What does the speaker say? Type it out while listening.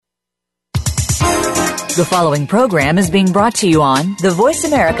The following program is being brought to you on the Voice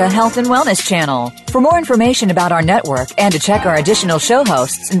America Health and Wellness Channel. For more information about our network and to check our additional show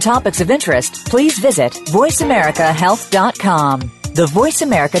hosts and topics of interest, please visit voiceamericahealth.com. The Voice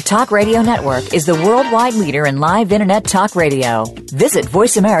America Talk Radio Network is the worldwide leader in live Internet talk radio. Visit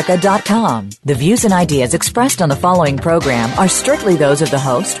voiceamerica.com. The views and ideas expressed on the following program are strictly those of the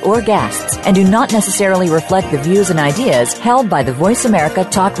host or guests and do not necessarily reflect the views and ideas held by the Voice America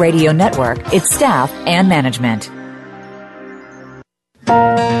Talk Radio Network, its staff, and management.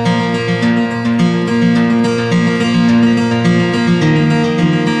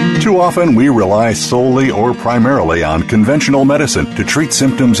 Too often, we rely solely or primarily on conventional medicine to treat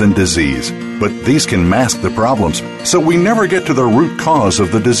symptoms and disease. But these can mask the problems, so we never get to the root cause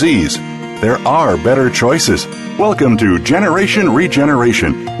of the disease. There are better choices. Welcome to Generation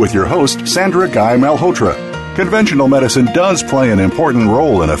Regeneration with your host, Sandra Guy Malhotra. Conventional medicine does play an important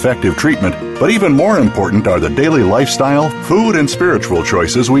role in effective treatment, but even more important are the daily lifestyle, food, and spiritual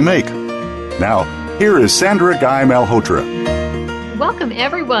choices we make. Now, here is Sandra Guy Malhotra. Welcome,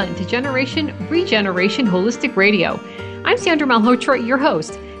 everyone, to Generation Regeneration Holistic Radio. I'm Sandra Malhotra, your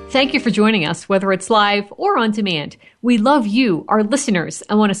host. Thank you for joining us, whether it's live or on demand. We love you, our listeners,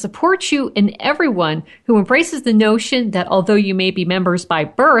 and want to support you and everyone who embraces the notion that although you may be members by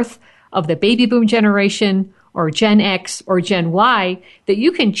birth of the baby boom generation or Gen X or Gen Y, that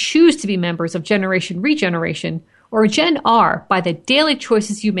you can choose to be members of Generation Regeneration or Gen R by the daily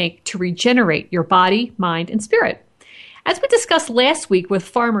choices you make to regenerate your body, mind, and spirit. As we discussed last week with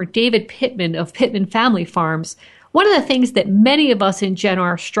farmer David Pittman of Pittman Family Farms, one of the things that many of us in Gen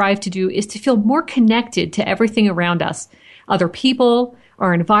R strive to do is to feel more connected to everything around us, other people,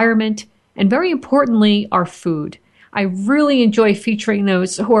 our environment, and very importantly, our food. I really enjoy featuring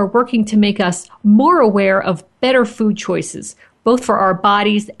those who are working to make us more aware of better food choices, both for our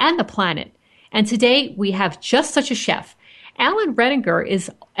bodies and the planet. And today we have just such a chef. Alan Roettinger is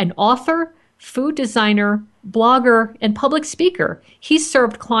an author, food designer, blogger, and public speaker. He's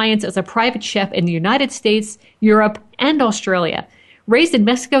served clients as a private chef in the United States, Europe, and Australia. Raised in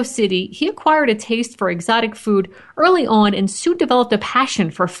Mexico City, he acquired a taste for exotic food early on and soon developed a passion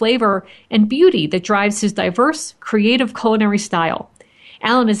for flavor and beauty that drives his diverse, creative culinary style.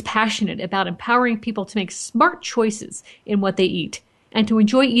 Alan is passionate about empowering people to make smart choices in what they eat and to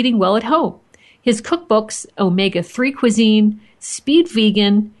enjoy eating well at home. His cookbooks, Omega-3 Cuisine, Speed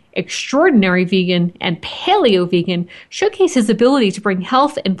Vegan, Extraordinary Vegan, and Paleo Vegan showcase his ability to bring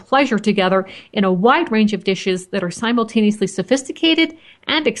health and pleasure together in a wide range of dishes that are simultaneously sophisticated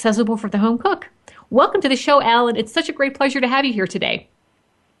and accessible for the home cook. Welcome to the show, Alan. It's such a great pleasure to have you here today.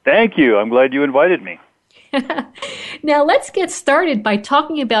 Thank you. I'm glad you invited me. Now, let's get started by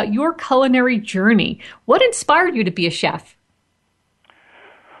talking about your culinary journey. What inspired you to be a chef?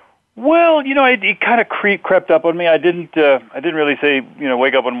 Well, it kind of crept up on me. I didn't really say,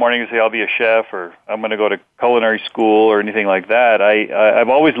 wake up one morning and say I'll be a chef or I'm going to go to culinary school or anything like that. I've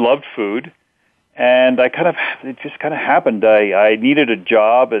always loved food, and it just kind of happened. I needed a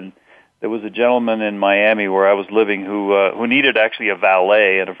job, and there was a gentleman in Miami where I was living who needed actually a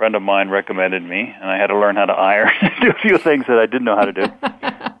valet, and a friend of mine recommended me, and I had to learn how to iron and do a few things that I didn't know how to do.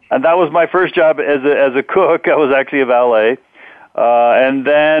 And that was my first job as a cook. I was actually a valet. And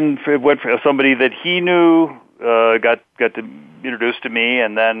then it went for somebody that he knew, got introduced to me,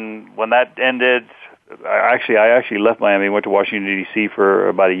 and then when that ended, I actually left Miami, went to Washington, D.C. for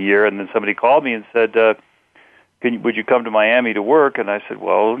about a year, and then somebody called me and said, would you come to Miami to work? And I said,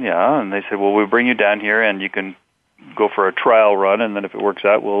 well, yeah, and they said, well, we'll bring you down here, and you can go for a trial run, and then if it works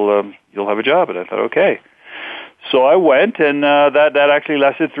out, you'll have a job. And I thought, okay. So I went, and that actually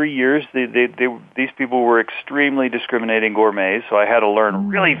lasted 3 years. These people were extremely discriminating gourmets, so I had to learn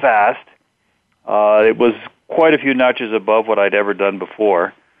really fast. It was quite a few notches above what I'd ever done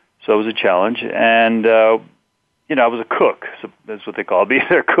before, so it was a challenge. And, I was a cook, so that's what they called me,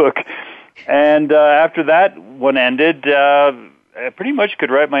 their cook. And after that one ended, I pretty much could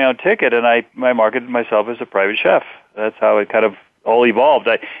write my own ticket, and I marketed myself as a private chef. That's how it kind of all evolved.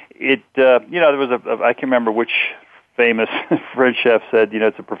 There was I can't remember which famous French chef said,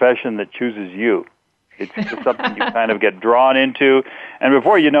 it's a profession that chooses you. It's just something you kind of get drawn into, and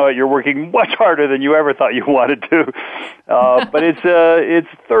before you know it, you're working much harder than you ever thought you wanted to. But it's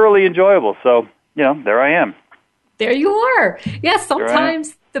thoroughly enjoyable. So, there I am. There you are. Yes,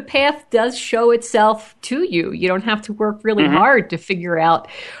 sometimes the path does show itself to you. You don't have to work really hard to figure out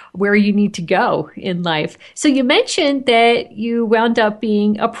where you need to go in life. So you mentioned that you wound up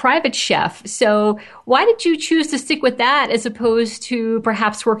being a private chef. So why did you choose to stick with that as opposed to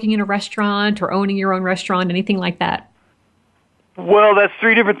perhaps working in a restaurant or owning your own restaurant, anything like that? Well, that's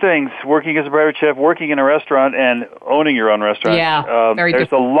three different things: working as a private chef, working in a restaurant, and owning your own restaurant. Yeah, very there's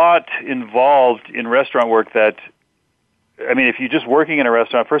different. a lot involved in restaurant work that, I mean, if you're just working in a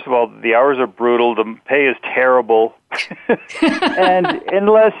restaurant, first of all, the hours are brutal, the pay is terrible, and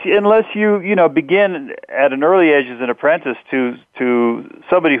unless you begin at an early age as an apprentice to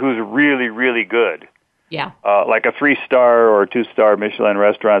somebody who's really, really good. Yeah. Like a 3-star or 2-star Michelin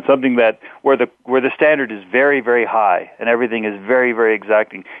restaurant, something where the standard is very, very high and everything is very, very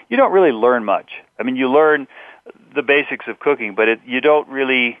exacting. You don't really learn much. I mean, you learn the basics of cooking, but you don't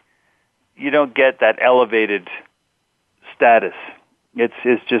get that elevated status. It's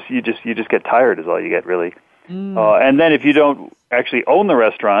just you just get tired is all you get, really. And then if you don't actually own the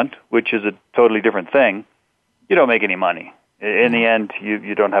restaurant, which is a totally different thing, you don't make any money. In the end,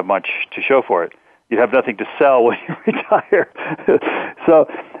 you don't have much to show for it. You have nothing to sell when you retire. So,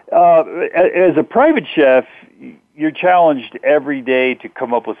 as a private chef, you're challenged every day to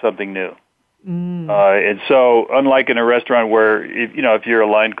come up with something new. And so, unlike in a restaurant where if you're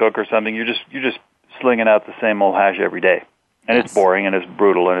a line cook or something, you're just slinging out the same old hash every day, and It's boring and it's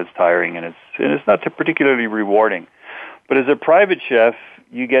brutal and it's tiring and it's not particularly rewarding. But as a private chef,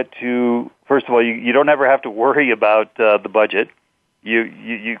 you get to, first of all, you don't ever have to worry about the budget.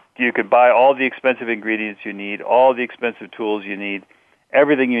 You could buy all the expensive ingredients you need, all the expensive tools you need,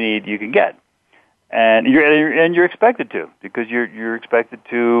 everything you need you can get, and you're expected to, because you're expected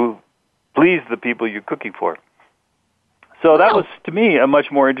to please the people you're cooking for. So that was, to me, a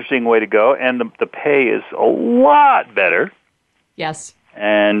much more interesting way to go, and the pay is a lot better. Yes,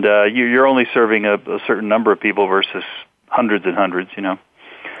 and you're only serving a certain number of people versus hundreds and hundreds.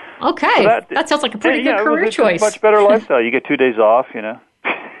 Okay, so that sounds like a pretty good career choice. It's a much better lifestyle. You get 2 days off,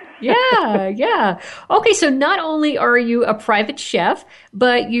 Yeah. Okay, so not only are you a private chef,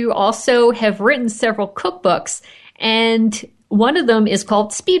 but you also have written several cookbooks, and one of them is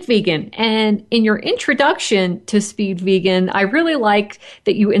called Speed Vegan. And in your introduction to Speed Vegan, I really like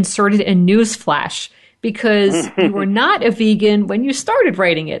that you inserted a news flash, because you were not a vegan when you started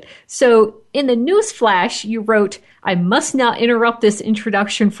writing it. So in the news flash, you wrote, "I must not interrupt this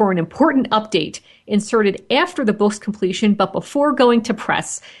introduction for an important update," inserted after the book's completion, but before going to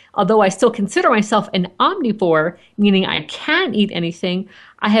press. "Although I still consider myself an omnivore, meaning I can eat anything,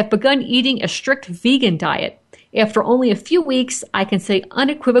 I have begun eating a strict vegan diet. After only a few weeks, I can say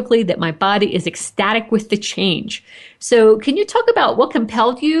unequivocally that my body is ecstatic with the change." So can you talk about what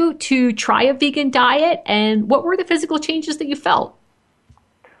compelled you to try a vegan diet, and what were the physical changes that you felt?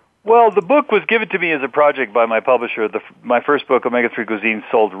 Well, the book was given to me as a project by my publisher. My first book, Omega-3 Cuisine,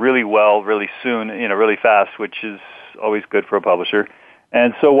 sold really well, really soon, really fast, which is always good for a publisher.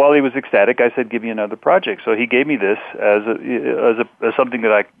 And so while he was ecstatic, I said, "Give me another project." So he gave me this as something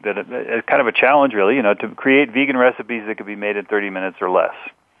that kind of a challenge, really, to create vegan recipes that could be made in 30 minutes or less.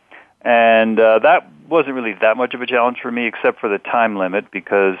 And that wasn't really that much of a challenge for me, except for the time limit,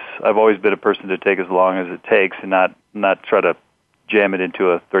 because I've always been a person to take as long as it takes and not try to jam it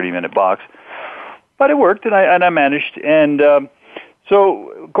into a 30-minute box. But it worked, and I managed. And so,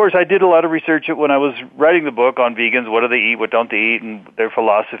 of course, I did a lot of research when I was writing the book on vegans. What do they eat? What don't they eat? And their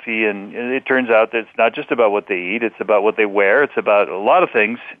philosophy. And it turns out that it's not just about what they eat. It's about what they wear. It's about a lot of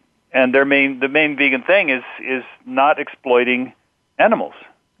things. And the main vegan thing is not exploiting animals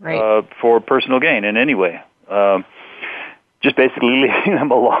for personal gain in any way. Just basically leaving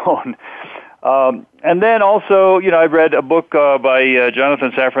them alone. And then also, I read a book by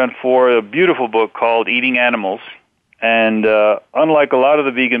Jonathan Safran Foer, a beautiful book called Eating Animals. And unlike a lot of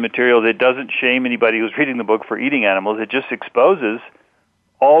the vegan materials, it doesn't shame anybody who's reading the book for eating animals. It just exposes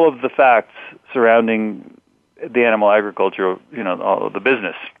all of the facts surrounding the animal agriculture, all of the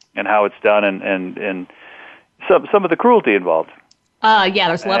business and how it's done, and some of the cruelty involved.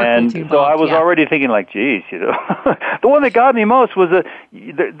 There's a lot of cruelty involved. And so I was already thinking, like, geez, The one that got me most was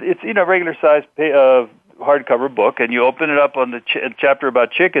it's regular size hardcover book, and you open it up on the chapter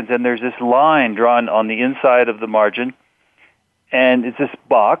about chickens, and there's this line drawn on the inside of the margin, and it's this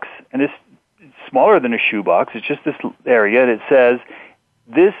box, and it's smaller than a shoebox. It's just this area, and it says,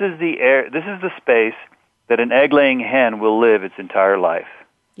 "This is the space that an egg-laying hen will live its entire life."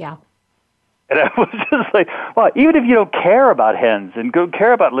 Yeah. And I was just like, well, even if you don't care about hens and don't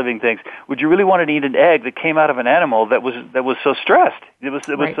care about living things, would you really want to eat an egg that came out of an animal that was so stressed? It was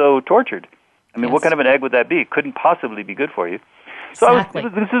so tortured. I mean, what kind of an egg would that be? It couldn't possibly be good for you. So exactly.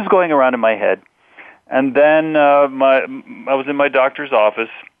 this is going around in my head. And then I was in my doctor's office,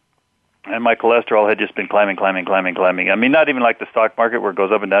 and my cholesterol had just been climbing. I mean, not even like the stock market where it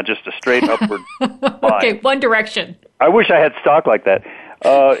goes up and down, just a straight upward line. Okay, one direction. I wish I had stock like that.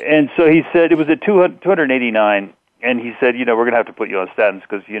 And so he said it was at 289, And he said, we're going to have to put you on statins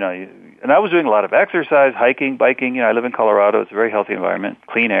because, and I was doing a lot of exercise, hiking, biking. I live in Colorado. It's a very healthy environment,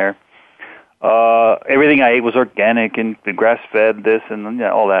 clean air. Everything I ate was organic and grass-fed, this and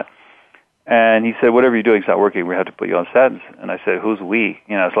all that. And he said, whatever you're doing is not working. We have to put you on statins. And I said, who's we?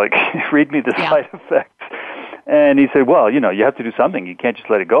 It's like, read me the side effects. And he said, well, you have to do something. You can't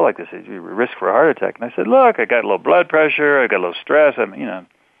just let it go like this. It's a risk for a heart attack. And I said, look, I got low blood pressure. I got low stress. No.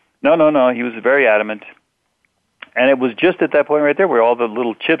 He was very adamant. And it was just at that point right there where all the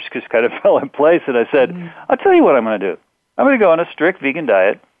little chips just kind of fell in place. And I said, I'll tell you what I'm going to do. I'm going to go on a strict vegan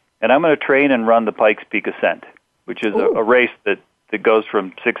diet, and I'm going to train and run the Pikes Peak Ascent, which is a race that goes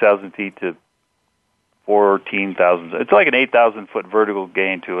from 6,000 feet to 14,000. It's like an 8,000-foot vertical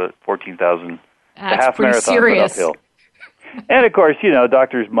gain to a 14,000, half marathon serious. Uphill. And, of course,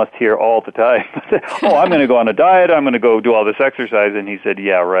 doctors must hear all the time, I'm going to go on a diet, I'm going to go do all this exercise. And he said,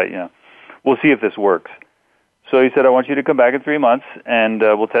 yeah, right, we'll see if this works. So he said, I want you to come back in 3 months, and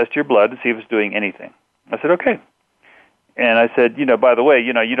we'll test your blood to see if it's doing anything. I said, okay. And I said, by the way,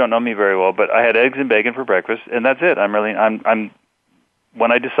 you don't know me very well, but I had eggs and bacon for breakfast, and that's it. When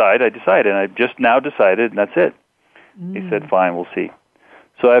I decide, and I've just now decided, and that's it. He said, fine, we'll see.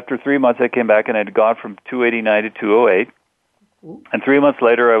 So after 3 months, I came back, and I'd gone from 289 to 208. And 3 months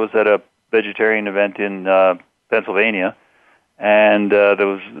later, I was at a vegetarian event in Pennsylvania, and there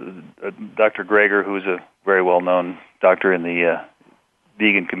was Dr. Greger, who was a very well-known doctor in the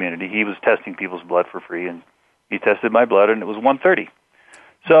vegan community. He was testing people's blood for free, and he tested my blood, and it was 130.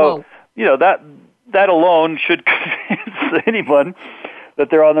 So, that alone should convince anyone that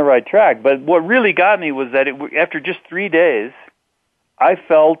they're on the right track. But what really got me was that after just 3 days, I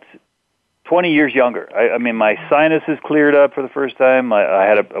felt 20 years younger. I mean, my sinuses cleared up for the first time. I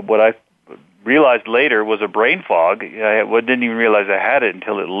had what I realized later was a brain fog. I didn't even realize I had it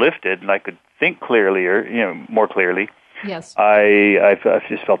until it lifted, and I could think clearly, or more clearly. Yes. I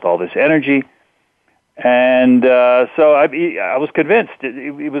just felt all this energy, and so I was convinced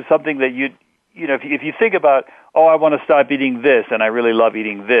it was something that if you think about, I want to stop eating this, and I really love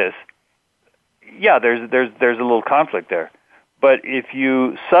eating this. Yeah, there's a little conflict there, but if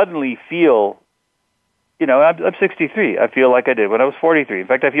you suddenly feel, I'm 63. I feel like I did when I was 43. In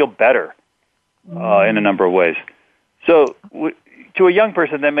fact, I feel better. In a number of ways. So to a young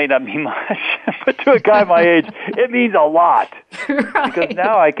person, that may not mean much, but to a guy my age, it means a lot. Right. Because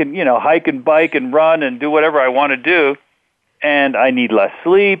now I can, hike and bike and run and do whatever I want to do, and I need less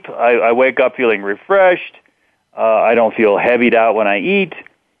sleep. I wake up feeling refreshed. I don't feel heavied out when I eat.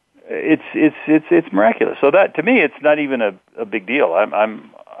 It's miraculous. So that, to me, it's not even a big deal.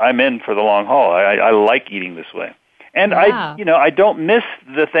 I'm in for the long haul. I like eating this way. And I don't miss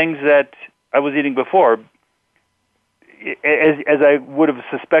the things that I was eating before, as I would have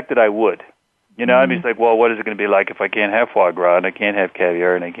suspected I would. I'm just like, well, what is it going to be like if I can't have foie gras and I can't have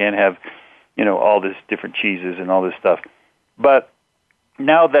caviar and I can't have, all this different cheeses and all this stuff. But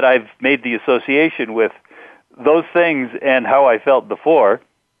now that I've made the association with those things and how I felt before,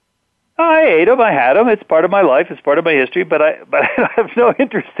 I ate them, I had them. It's part of my life, it's part of my history. But I have no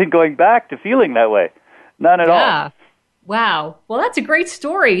interest in going back to feeling that way, none at all. Wow. Well, that's a great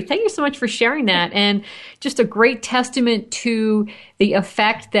story. Thank you so much for sharing that. And just a great testament to the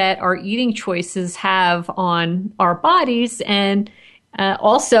effect that our eating choices have on our bodies and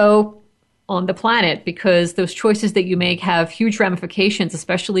also on the planet, because those choices that you make have huge ramifications,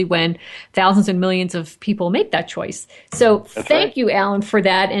 especially when thousands and millions of people make that choice. So thank you, Alan, for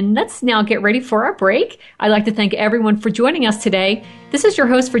that. And let's now get ready for our break. I'd like to thank everyone for joining us today. This is your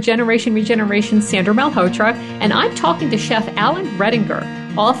host for Generation Regeneration, Sandra Malhotra, and I'm talking to Chef Alan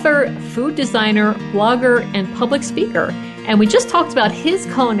Roettinger, author, food designer, blogger, and public speaker. And we just talked about his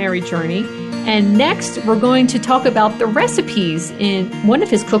culinary journey. And next, we're going to talk about the recipes in one of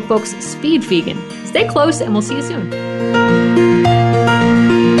his cookbooks, Speed Vegan. Stay close, and we'll see you soon.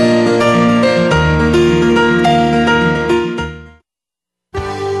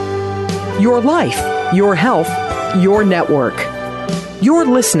 Your life, your health, your network. You're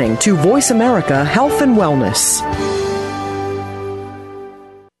listening to Voice America Health and Wellness.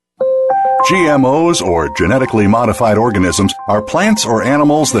 GMOs, or genetically modified organisms, are plants or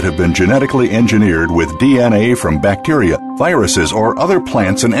animals that have been genetically engineered with DNA from bacteria, viruses, or other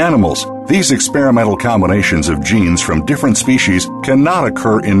plants and animals. These experimental combinations of genes from different species cannot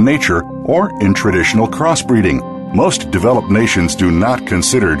occur in nature or in traditional crossbreeding. Most developed nations do not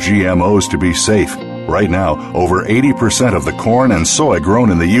consider GMOs to be safe. Right now, over 80% of the corn and soy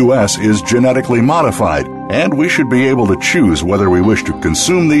grown in the U.S. is genetically modified, and we should be able to choose whether we wish to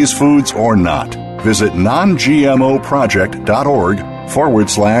consume these foods or not. Visit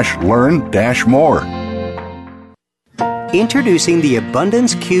nongmoproject.org/learn-more. Introducing the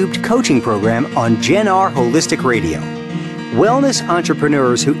Abundance Cubed coaching program on Gen R Holistic Radio. Wellness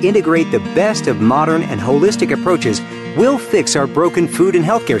entrepreneurs who integrate the best of modern and holistic approaches will fix our broken food and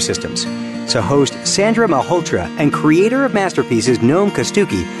healthcare systems. So host Sandra Malhotra and creator of masterpieces Noam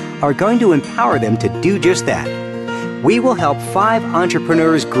Kostuki are going to empower them to do just that. We will help 5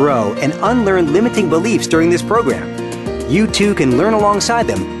 entrepreneurs grow and unlearn limiting beliefs during this program. You too can learn alongside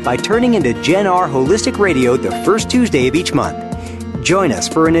them by turning into Gen R Holistic Radio the first Tuesday of each month. Join us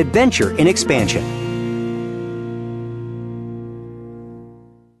for an adventure in expansion.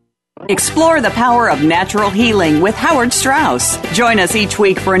 Explore the power of natural healing with Howard Strauss. Join us each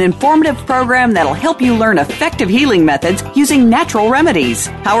week for an informative program that'll help you learn effective healing methods using natural remedies.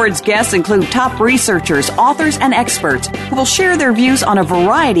 Howard's guests include top researchers, authors, and experts who will share their views on a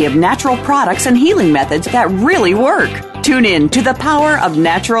variety of natural products and healing methods that really work. Tune in to The Power of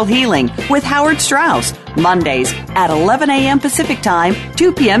Natural Healing with Howard Strauss, Mondays at 11 a.m. Pacific Time,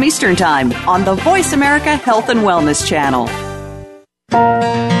 2 p.m. Eastern Time on the Voice America Health and Wellness Channel.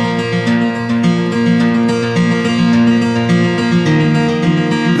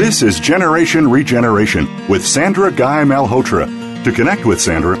 This is Generation Regeneration with Sandra Guy Malhotra. To connect with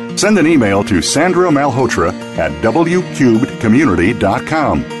Sandra, send an email to Sandra Malhotra at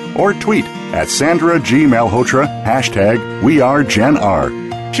wcubedcommunity.com or tweet at Sandra G. Malhotra,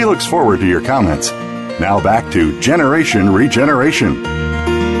 #WeAreGenR. She looks forward to your comments. Now back to Generation Regeneration.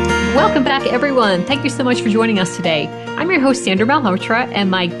 Welcome back, everyone. Thank you so much for joining us today. I'm your host, Sandra Malhotra, and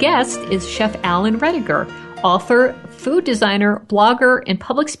my guest is Chef Alan Roettinger, author, food designer, blogger, and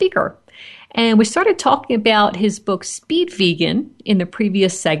public speaker. And we started talking about his book, Speed Vegan, in the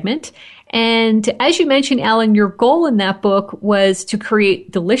previous segment. And as you mentioned, Alan, your goal in that book was to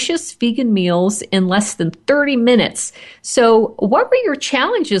create delicious vegan meals in less than 30 minutes. So what were your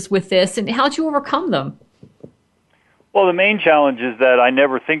challenges with this, and how did you overcome them? Well, the main challenge is that I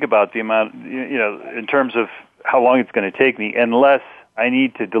never think about the amount, in terms of how long it's going to take me, unless I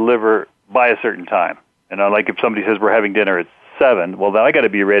need to deliver by a certain time. Like if somebody says we're having dinner at 7, well, then I got to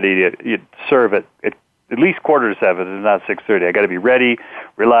be ready to serve at least 6:45, if not 6:30. I got to be ready,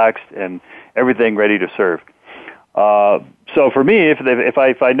 relaxed, and everything ready to serve. So for me, if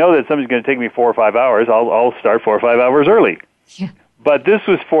I know that something's going to take me 4 or 5 hours, I'll start 4 or 5 hours early. Yeah. But this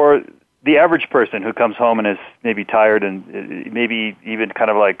was for the average person who comes home and is maybe tired and maybe even kind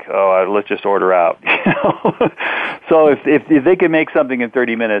of like, let's just order out. So if they can make something in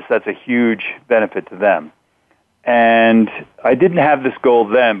 30 minutes, that's a huge benefit to them. And I didn't have this goal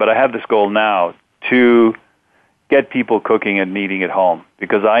then, but I have this goal now to get people cooking and eating at home,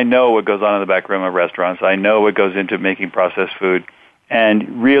 because I know what goes on in the back room of restaurants. I know what goes into making processed food.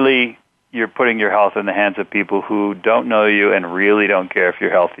 And really, you're putting your health in the hands of people who don't know you and really don't care if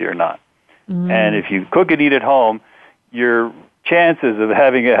you're healthy or not. And if you cook and eat at home, your chances of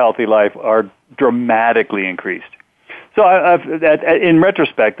having a healthy life are dramatically increased. So in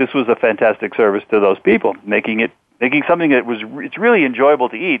retrospect, this was a fantastic service to those people, making something that it's really enjoyable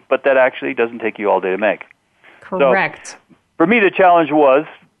to eat, but that actually doesn't take you all day to make. Correct. So, for me, the challenge was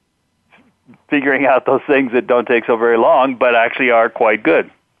figuring out those things that don't take so very long, but actually are quite good.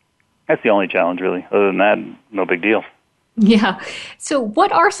 That's the only challenge, really. Other than that, no big deal. Yeah. So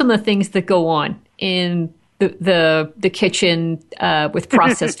what are some of the things that go on in the kitchen with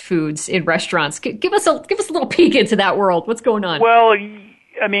processed foods in restaurants? Give us a little peek into that world. What's going on? Well, it's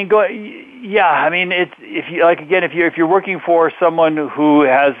if you're working for someone who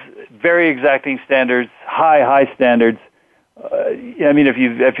has very exacting standards, high standards.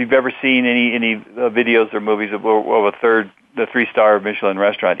 If you've ever seen any videos or movies of the 3-star Michelin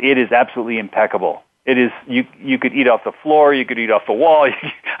restaurant, it is absolutely impeccable. It is you could eat off the floor, you could eat off the wall.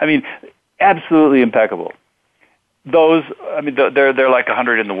 Absolutely impeccable. Those, they're like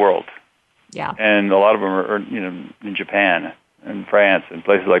 100 in the world. Yeah. And a lot of them are in Japan and France and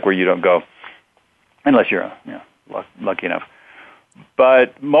places like where you don't go unless you're lucky enough.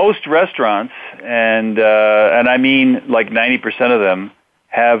 But most restaurants, and I mean like 90% of them,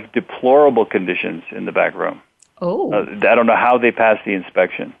 have deplorable conditions in the back room. Oh. I don't know how they pass the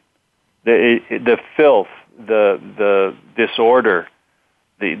inspection. The filth, the disorder,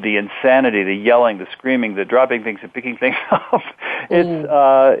 the insanity, the yelling, the screaming, the dropping things and picking things up.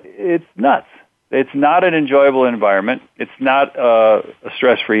 It's nuts. It's not an enjoyable environment. It's not a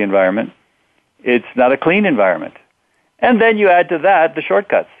stress-free environment. It's not a clean environment. And then you add to that the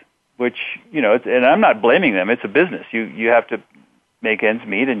shortcuts, which, and I'm not blaming them. It's a business. You have to make ends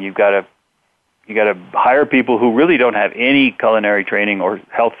meet, and you got to hire people who really don't have any culinary training or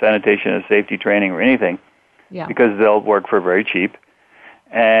health, sanitation, and safety training or anything, because they'll work for very cheap.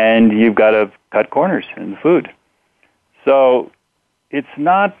 And you've got to cut corners in the food. So it's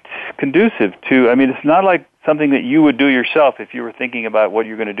not conducive to, it's not like something that you would do yourself if you were thinking about what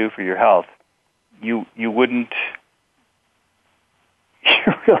you're going to do for your health. You wouldn't,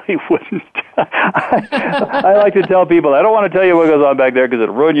 you really wouldn't. I like to tell people, I don't want to tell you what goes on back there because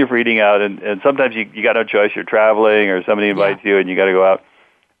it'll ruin you for eating out, and sometimes you got no choice. You're traveling or somebody invites you and you got to go out.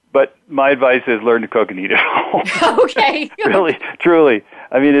 But my advice is learn to cook and eat at home. Okay. Really, truly.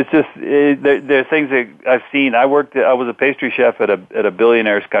 It's just, there are things that I've seen. I was a pastry chef at a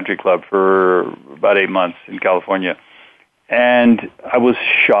billionaire's country club for about 8 months in California. And I was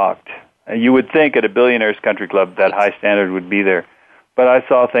shocked. You would think at a billionaire's country club that high standard would be there. But I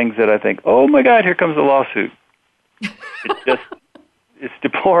saw things that I think, oh my God, here comes the lawsuit. It's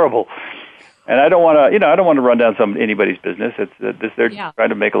deplorable. And I don't want to run down anybody's business. They're trying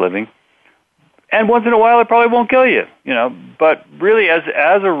to make a living. And once in a while, it probably won't kill you, But really, as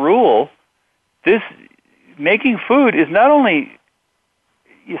a rule, this making food is not only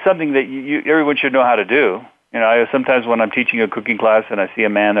something that everyone should know how to do. Sometimes when I'm teaching a cooking class and I see a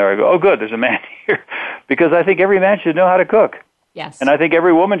man there, I go, oh, good, there's a man here. Because I think every man should know how to cook. Yes. And I think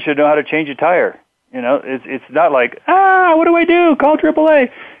every woman should know how to change a tire. It's not like, what do I do? Call AAA.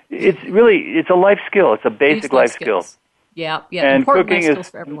 It's a life skill. It's a basic life skill. Yeah. And important cooking life is skills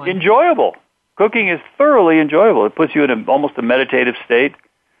for everyone. enjoyable. Cooking is thoroughly enjoyable. It puts you in almost a meditative state.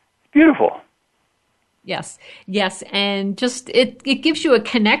 It's beautiful. Yes, and just it gives you a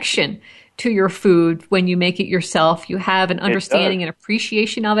connection to your food when you make it yourself. You have an understanding and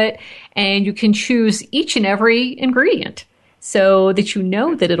appreciation of it, and you can choose each and every ingredient so that you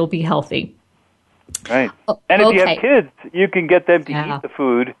know that it'll be healthy. Right. And if you have kids, you can get them to eat the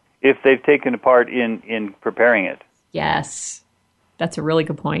food if they've taken a part in preparing it. Yes, that's a really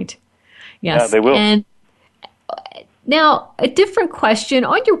good point. Yes, yeah, they will. And now, a different question.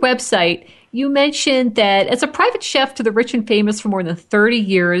 On your website, you mentioned that as a private chef to the rich and famous for more than 30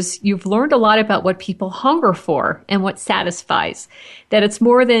 years, you've learned a lot about what people hunger for and what satisfies, that it's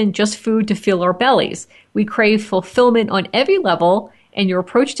more than just food to fill our bellies. We crave fulfillment on every level, and your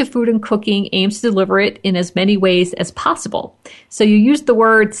approach to food and cooking aims to deliver it in as many ways as possible. So you used the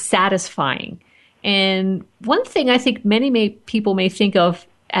word satisfying. And one thing I think many people may think of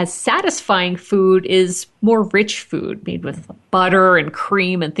as satisfying food is more rich food made with butter and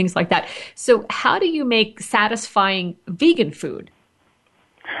cream and things like that. So how do you make satisfying vegan food?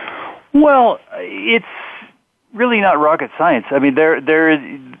 Well, it's really not rocket science. There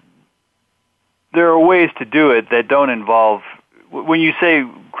are ways to do it that don't involve, when you say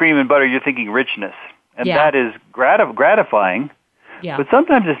cream and butter, you're thinking richness. And that is gratifying. Yeah. But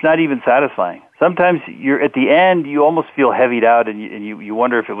sometimes it's not even satisfying. Sometimes you're at the end, you almost feel heavied out, and you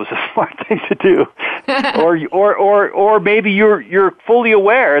wonder if it was a smart thing to do, or maybe you're fully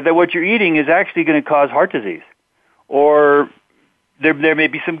aware that what you're eating is actually going to cause heart disease, or there may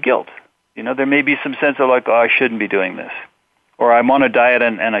be some guilt. There may be some sense of like, oh, I shouldn't be doing this, or I'm on a diet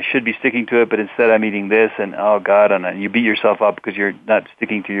and I should be sticking to it, but instead I'm eating this, and oh God, and you beat yourself up because you're not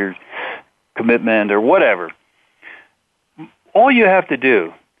sticking to your commitment or whatever. All you have to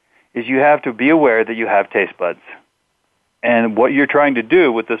do is you have to be aware that you have taste buds. And what you're trying to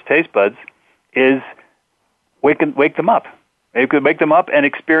do with those taste buds is wake them up. You could wake them up and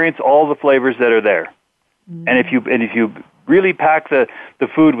experience all the flavors that are there. Mm-hmm. And if you really pack the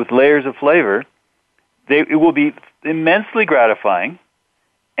food with layers of flavor, it will be immensely gratifying,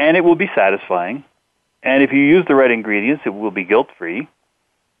 and it will be satisfying. And if you use the right ingredients, it will be guilt-free.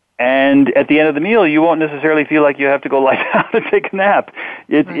 And at the end of the meal, you won't necessarily feel like you have to go lie down and take a nap.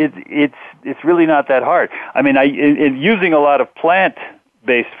 It's really not that hard. In using a lot of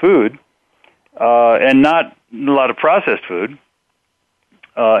plant-based food and not a lot of processed food,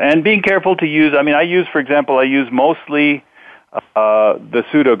 and being careful to use. I use mostly the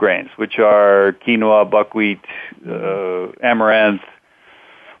pseudo grains, which are quinoa, buckwheat, amaranth,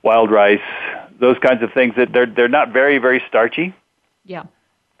 wild rice, those kinds of things that they're not very, very starchy. Yeah.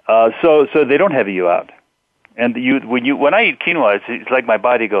 So they don't heavy you out. And when I eat quinoa, it's like my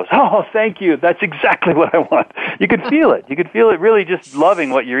body goes, oh, thank you. That's exactly what I want. You can feel it. You can feel it really just loving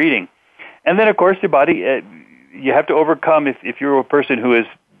what you're eating. And then, of course, your body, you have to overcome, if you're a person who has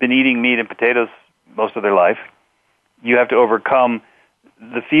been eating meat and potatoes most of their life, you have to overcome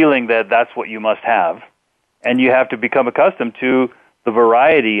the feeling that that's what you must have. And you have to become accustomed to the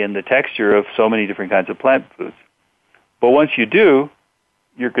variety and the texture of so many different kinds of plant foods. But once you do,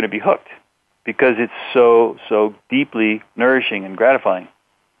 you're going to be hooked because it's so deeply nourishing and gratifying.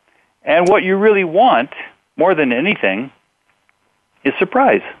 And what you really want, more than anything, is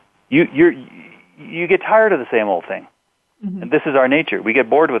surprise. You get tired of the same old thing. Mm-hmm. And this is our nature. We get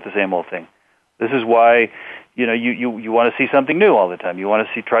bored with the same old thing. This is why you want to see something new all the time. You want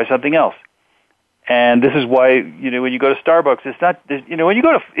to try something else. And this is why, when you go to Starbucks, it's not, when you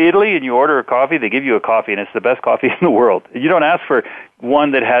go to Italy and you order a coffee, they give you a coffee, and it's the best coffee in the world. You don't ask for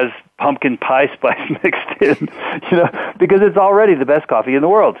one that has pumpkin pie spice mixed in, because it's already the best coffee in the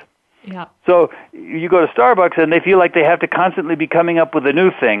world. Yeah. So you go to Starbucks, and they feel like they have to constantly be coming up with a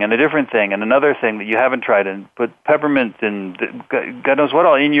new thing and a different thing and another thing that you haven't tried, and put peppermint and God knows what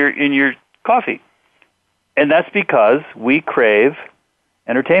all in your coffee. And that's because we crave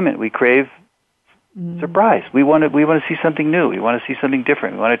entertainment. We crave surprise. We want to see something new. We want to see something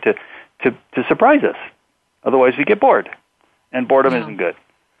different. We want it to surprise us. Otherwise, we get bored, and boredom isn't good.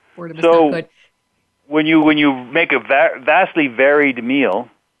 Boredom is not good. When you make a vastly varied meal,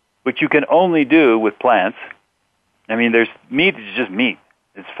 which you can only do with plants. I mean, there's meat is just meat.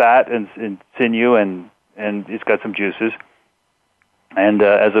 It's fat and sinew, and it's got some juices. And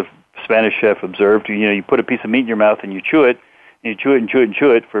as a Spanish chef observed, you put a piece of meat in your mouth and you chew it, and you chew it and chew it and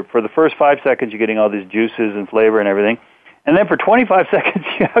chew it. For the first 5 seconds, you're getting all these juices and flavor and everything. And then for 25 seconds,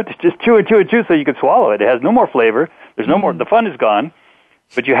 you have to just chew and chew and chew so you can swallow it. It has no more flavor. There's no more. The fun is gone,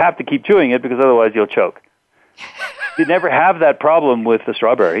 but you have to keep chewing it because otherwise you'll choke. You never have that problem with the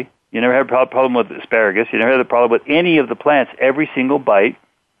strawberry. You never have a problem with asparagus. You never have the problem with any of the plants. Every single bite,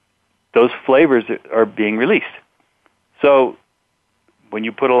 those flavors are being released. So when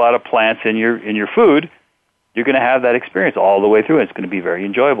you put a lot of plants in your food, you're going to have that experience all the way through. It's going to be very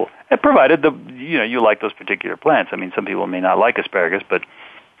enjoyable, and provided you like those particular plants. I mean, some people may not like asparagus, but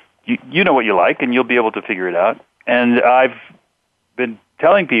you know what you like, and you'll be able to figure it out. And I've been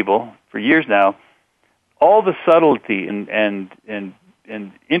telling people for years now, all the subtlety and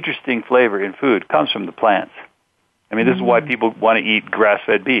interesting flavor in food comes from the plants. I mean, this is why people want to eat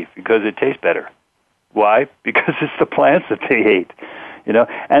grass-fed beef, because it tastes better. Why? Because it's the plants that they ate.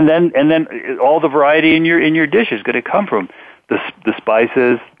 And then all the variety in your dish is going to come from the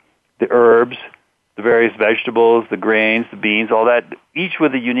spices, the herbs, the various vegetables, the grains, the beans, all that, each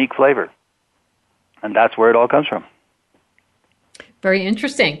with a unique flavor. And that's where it all comes from. Very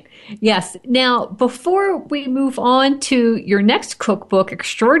interesting. Yes. Now, before we move on to your next cookbook,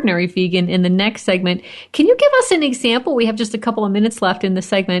 Extraordinary Vegan, in the next segment, can you give us an example? We have just a couple of minutes left in the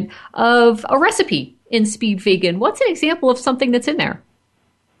segment of a recipe in Speed Vegan. What's an example of something that's in there?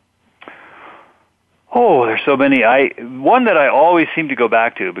 Oh, there's so many. One that I always seem to go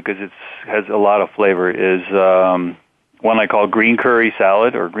back to because it has a lot of flavor is one I call green curry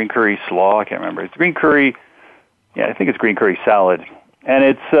salad or green curry slaw. I can't remember. It's green curry. Yeah, I think it's green curry salad, and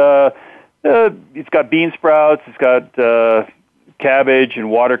it's got bean sprouts. It's got cabbage and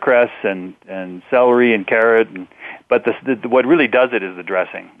watercress and celery and carrot. But what really does it is the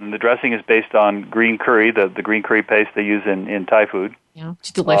dressing, and the dressing is based on green curry, the green curry paste they use in Thai food. Yeah,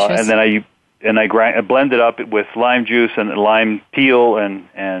 it's delicious. And then I blend it up with lime juice and lime peel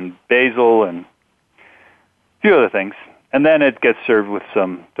and basil and a few other things. And then it gets served with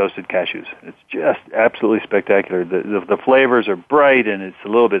some toasted cashews. It's just absolutely spectacular. The flavors are bright, and it's a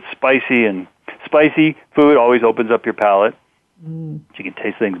little bit spicy, and spicy food always opens up your palate. So you can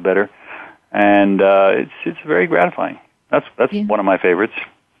taste things better. And it's very gratifying. That's one of my favorites.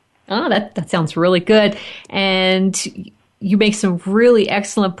 Oh, that sounds really good. And you make some really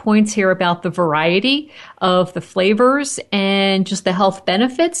excellent points here about the variety of the flavors and just the health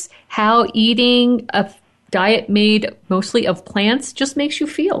benefits, how eating a diet made mostly of plants just makes you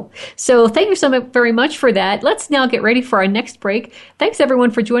feel. So thank you so very much for that. Let's now get ready for our next break. Thanks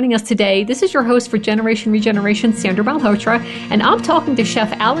everyone for joining us today. This is your host for Generation Regeneration, Sandra Malhotra, and I'm talking to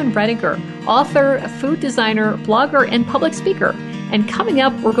Chef Alan Roettinger, author, food designer, blogger, and public speaker. And coming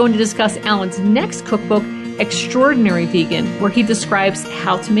up, we're going to discuss Alan's next cookbook, Extraordinary Vegan, where he describes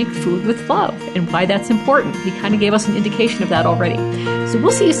how to make food with love and why that's important. He kind of gave us an indication of that already. So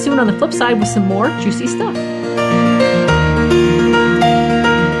we'll see you soon on the flip side with some more juicy stuff.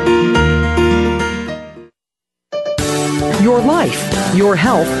 Your life, your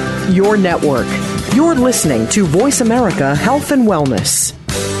health, your network. You're listening to Voice America Health and Wellness.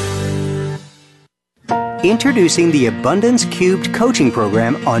 Introducing the Abundance Cubed coaching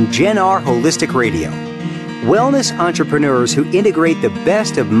program on Gen R Holistic Radio. Wellness entrepreneurs who integrate the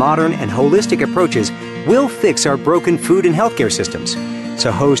best of modern and holistic approaches will fix our broken food and healthcare systems.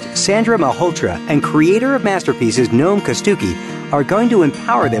 So host Sandra Malhotra and creator of masterpieces Noam Kostuki are going to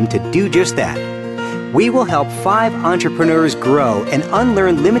empower them to do just that. We will help 5 entrepreneurs grow and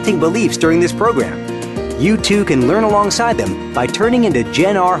unlearn limiting beliefs during this program. You too can learn alongside them by turning into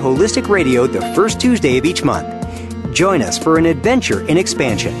Gen R Holistic Radio the first Tuesday of each month. Join us for an adventure in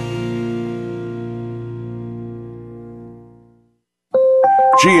expansion.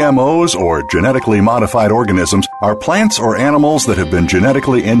 GMOs, or genetically modified organisms, are plants or animals that have been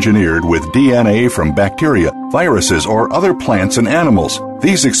genetically engineered with DNA from bacteria, viruses, or other plants and animals.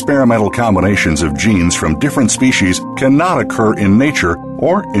 These experimental combinations of genes from different species cannot occur in nature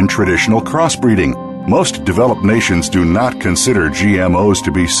or in traditional crossbreeding. Most developed nations do not consider GMOs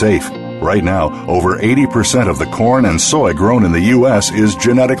to be safe. Right now, over 80% of the corn and soy grown in the U.S. is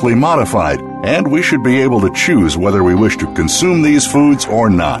genetically modified, and we should be able to choose whether we wish to consume these foods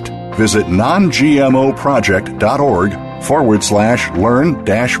or not. Visit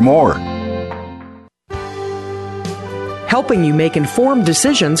nongmoproject.org/learn-more. Helping you make informed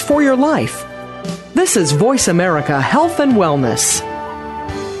decisions for your life. This is Voice America Health and Wellness.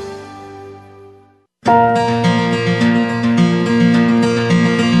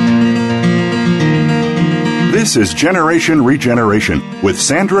 This is Generation Regeneration with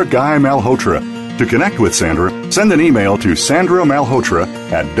Sandra Guy Malhotra. To connect with Sandra, send an email to Sandra Malhotra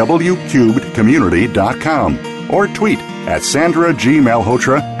at wcubedcommunity.com or tweet at Sandra G.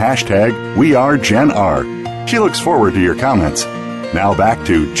 Malhotra, #WeAreGenR. She looks forward to your comments. Now back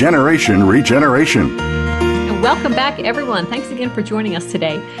to Generation Regeneration. And welcome back, everyone. Thanks again for joining us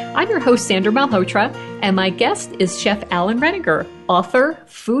today. I'm your host, Sandra Malhotra, and my guest is Chef Alan Roettinger, author,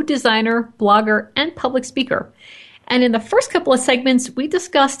 food designer, blogger, and public speaker. And in the first couple of segments, we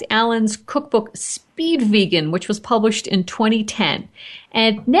discussed Alan's cookbook, Speed Vegan, which was published in 2010.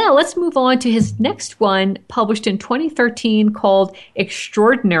 And now let's move on to his next one, published in 2013, called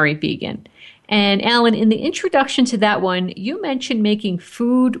Extraordinary Vegan. And Alan, in the introduction to that one, you mentioned making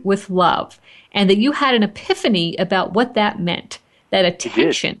food with love, and that you had an epiphany about what that meant, that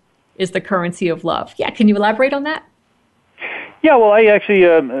attention is the currency of love. Yeah, can you elaborate on that? Yeah, well, I actually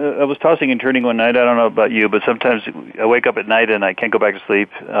I was tossing and turning one night. I don't know about you, but sometimes I wake up at night and I can't go back to sleep.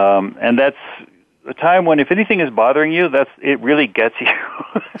 And that's a time when if anything is bothering you, it really gets you.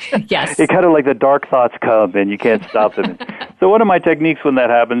 Yes. It kind of like the dark thoughts come and you can't stop them. So one of my techniques when that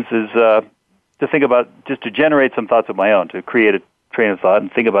happens is to think about, just to generate some thoughts of my own, to create a train of thought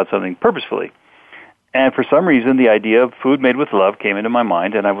and think about something purposefully. And for some reason, the idea of food made with love came into my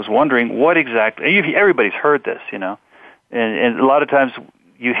mind, and I was wondering what exactly, everybody's heard this, and a lot of times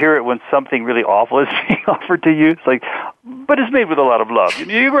you hear it when something really awful is being offered to you. It's like, but it's made with a lot of love.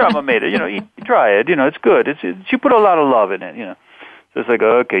 Your grandma made it, you try it, it's good. She put a lot of love in it, So it's like,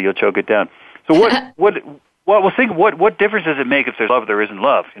 okay, you'll choke it down. So what difference does it make if there's love or there isn't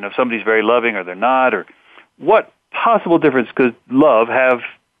love? If somebody's very loving or they're not, or what possible difference could love have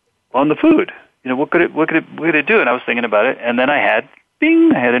on the food? What could it do? And I was thinking about it, and then I had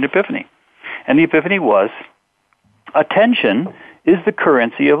an epiphany. And the epiphany was, attention is the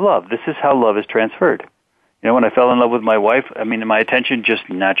currency of love. This is how love is transferred. When I fell in love with my wife, my attention just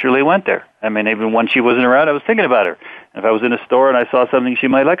naturally went there. Even when she wasn't around, I was thinking about her. And if I was in a store and I saw something she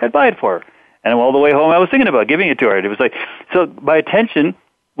might like, I'd buy it for her. And all the way home, I was thinking about giving it to her. It was like, so my attention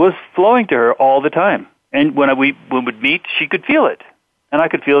was flowing to her all the time. And when we'd meet, she could feel it. And I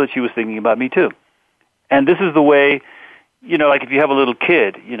could feel that she was thinking about me too. And this is the way, like if you have a little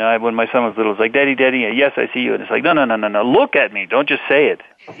kid, when my son was little, it's like, Daddy, yes, I see you. And it's like, no, look at me. Don't just say it.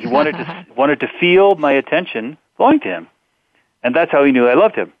 He wanted to feel my attention flowing to him. And that's how he knew I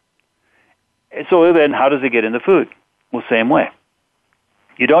loved him. And so then how does it get in the food? Well, same way.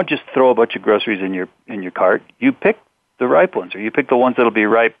 You don't just throw a bunch of groceries in your cart. You pick the ripe ones, or you pick the ones that'll be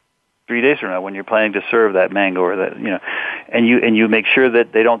ripe 3 days from now when you're planning to serve that mango or that, and you make sure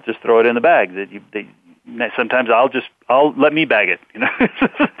that they don't just throw it in the bag. Sometimes I'll let me bag it.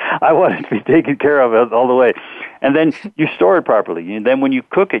 I want it to be taken care of all the way, and then you store it properly. And then when you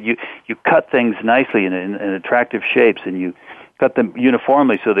cook it, you cut things nicely in attractive shapes, and you cut them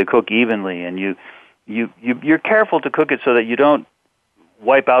uniformly so they cook evenly. And you're careful to cook it so that you don't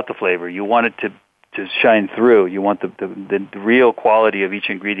wipe out the flavor. You want it to shine through. You want the real quality of each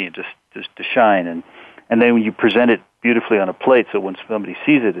ingredient just to shine, and then when you present it beautifully on a plate, so when somebody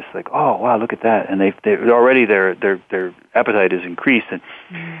sees it, it's like, oh wow, look at that, and they already their appetite is increased,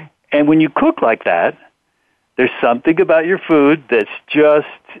 and when you cook like that, there's something about your food that's just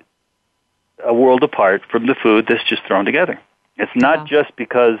a world apart from the food that's just thrown together. It's not just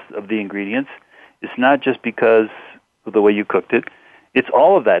because of the ingredients. It's not just because of the way you cooked it. It's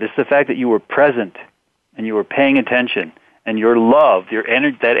all of that. It's the fact that you were present and you were paying attention, and your love,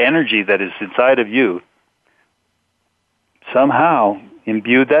 that energy that is inside of you, somehow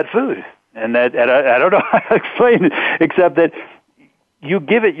imbued that food. And I don't know how to explain it, except that you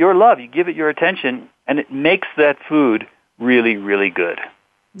give it your love, you give it your attention, and it makes that food really, really good.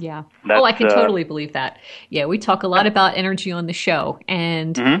 Yeah. I can totally believe that. Yeah, we talk a lot about energy on the show,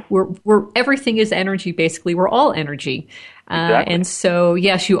 and we're everything is energy. Basically, we're all energy. Exactly. And so,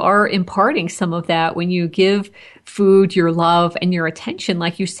 yes, you are imparting some of that when you give food your love and your attention,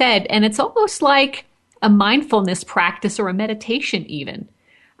 like you said. And it's almost like a mindfulness practice or a meditation, even.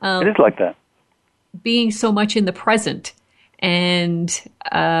 It is like that. Being so much in the present and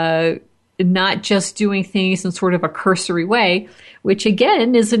not just doing things in sort of a cursory way, which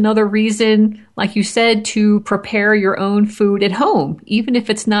again is another reason, like you said, to prepare your own food at home, even if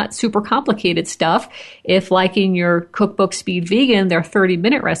it's not super complicated stuff. If, like in your cookbook Speed Vegan, they're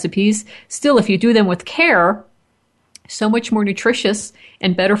 30-minute recipes, still, if you do them with care, so much more nutritious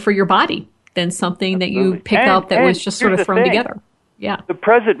and better for your body than something that you pick up that was just sort of thrown together. Yeah. The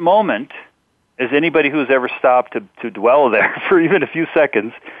present moment, as anybody who's ever stopped to dwell there for even a few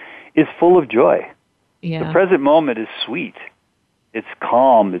seconds, is full of joy. Yeah. The present moment is sweet. It's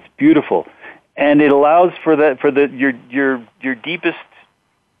calm. It's beautiful, and it allows for your deepest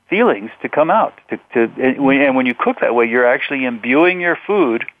feelings to come out. And when you cook that way, you're actually imbuing your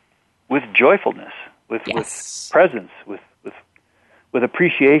food with joyfulness, with presence, with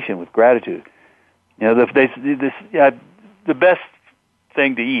appreciation, with gratitude. You know, the best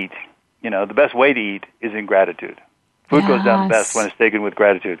thing to eat, the best way to eat is in gratitude. Food goes down best when it's taken with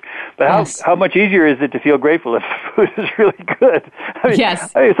gratitude. But how much easier is it to feel grateful if food is really good? I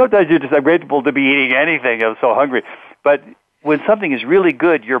mean, sometimes you're just grateful to be eating anything. I'm so hungry. But when something is really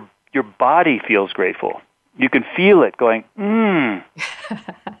good, your body feels grateful. You can feel it going, and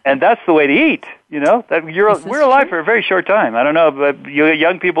that's the way to eat. We're alive for a very short time. I don't know, but you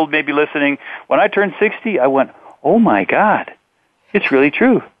young people may be listening. When I turned 60, I went, oh my God, it's really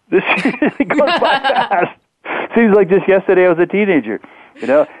true. This goes by fast. Seems like just yesterday I was a teenager,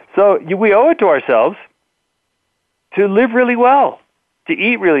 So we owe it to ourselves to live really well, to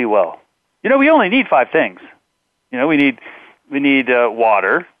eat really well. We only need 5 things. We need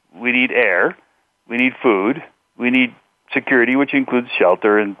water, we need air, we need food, we need security, which includes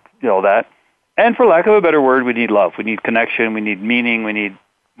shelter and all that. And for lack of a better word, we need love. We need connection. We need meaning. We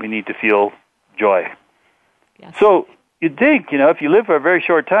need to feel joy. Yes. So you'd think, if you live for a very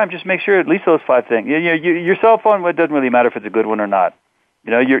short time, just make sure at least those 5 things. Your cell phone, it doesn't really matter if it's a good one or not.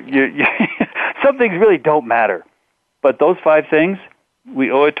 Some things really don't matter. But those 5 things,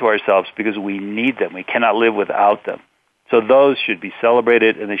 we owe it to ourselves because we need them. We cannot live without them. So those should be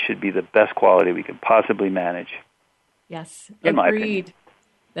celebrated, and they should be the best quality we can possibly manage. Yes, in my opinion. Agreed.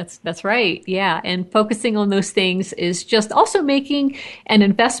 That's right. Yeah. And focusing on those things is just also making an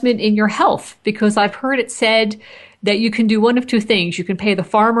investment in your health, because I've heard it said that you can do one of 2 things. You can pay the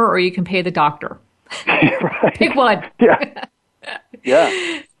farmer or you can pay the doctor. Right. Pick one. Yeah.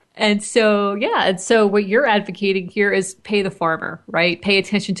 Yeah. And so what you're advocating here is pay the farmer, right? Pay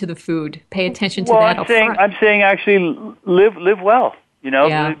attention to the food. Pay attention to that. I'm saying actually live well.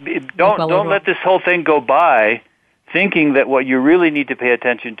 Don't let this whole thing go by thinking that what you really need to pay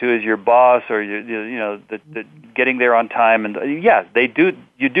attention to is your boss or the getting there on time. And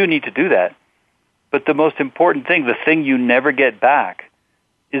you do need to do that. But the most important thing, the thing you never get back,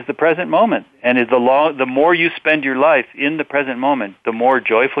 is the present moment. And the more you spend your life in the present moment, the more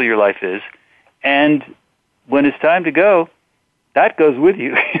joyful your life is. And when it's time to go, that goes with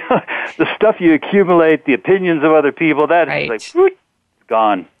you. The stuff you accumulate, the opinions of other people, that is like, whoop,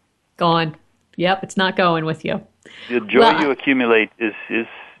 gone. Gone. Yep, it's not going with you. The joy you accumulate is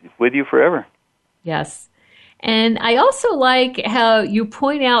with you forever. Yes. And I also like how you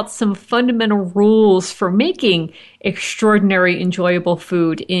point out some fundamental rules for making extraordinary, enjoyable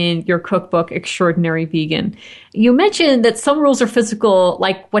food in your cookbook, Extraordinary Vegan. You mentioned that some rules are physical,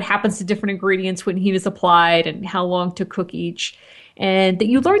 like what happens to different ingredients when heat is applied and how long to cook each, and that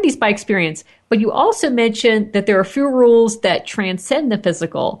you learn these by experience. But you also mentioned that there are a few rules that transcend the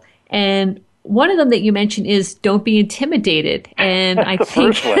physical. And one of them that you mentioned is don't be intimidated. And I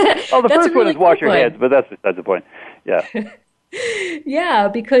think first one. Oh, the first one is wash your hands, but that's the point. Yeah. Yeah,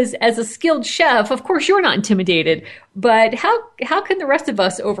 because as a skilled chef, of course you're not intimidated. But how can the rest of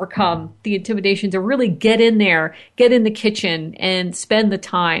us overcome the intimidation to really get in there, get in the kitchen, and spend the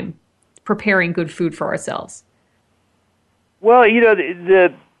time preparing good food for ourselves? Well,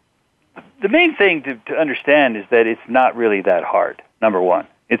 the main thing to understand is that it's not really that hard, number one.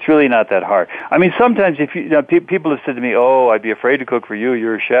 It's really not that hard. I mean, sometimes people have said to me, "Oh, I'd be afraid to cook for you.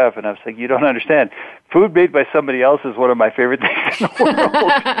 You're a chef," and I was like, "You don't understand. Food made by somebody else is one of my favorite things in the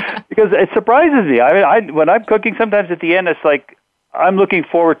world because it surprises me. I mean, when I'm cooking, sometimes at the end, it's like I'm looking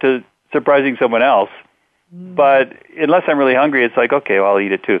forward to surprising someone else. But unless I'm really hungry, it's like, okay, well, I'll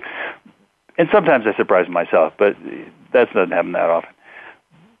eat it too. And sometimes I surprise myself, but that doesn't happen that often.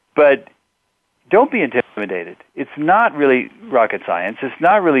 But don't be intimidated. It's not really rocket science. It's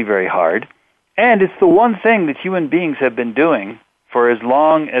not really very hard. And it's the one thing that human beings have been doing for as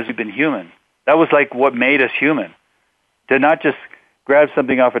long as we've been human. That was like what made us human. To not just grab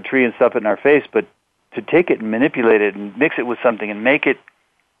something off a tree and stuff it in our face, but to take it and manipulate it and mix it with something and make it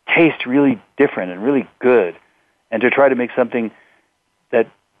taste really different and really good, and to try to make something that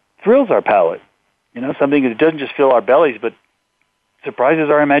thrills our palate. Something that doesn't just fill our bellies, but surprises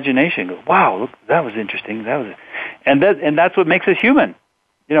our imagination. Go, wow, look, that was interesting. And that's what makes us human.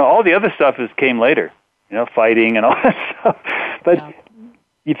 All the other stuff came later. Fighting and all that stuff. But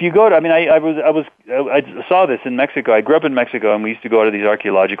if you go to, I saw this in Mexico. I grew up in Mexico, and we used to go to these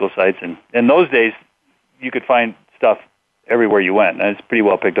archaeological sites. And in those days, you could find stuff everywhere you went. And it's pretty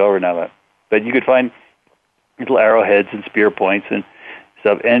well picked over now. But you could find little arrowheads and spear points and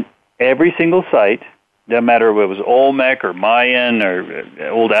stuff. And every single site, no matter if it was Olmec or Mayan or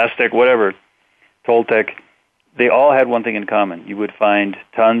old Aztec, whatever, Toltec, they all had one thing in common. You would find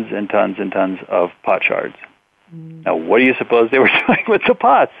tons and tons and tons of pot shards. Now, what do you suppose they were doing with the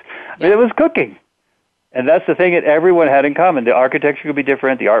pots? I mean, it was cooking. And that's the thing that everyone had in common. The architecture could be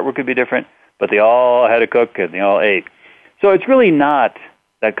different, the artwork could be different, but they all had to cook and they all ate. So it's really not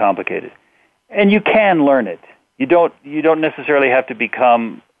that complicated. And you can learn it. You don't necessarily have to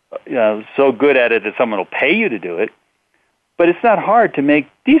become so good at it that someone will pay you to do it. But it's not hard to make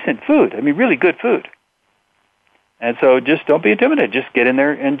decent food. I mean, really good food. And so just don't be intimidated. Just get in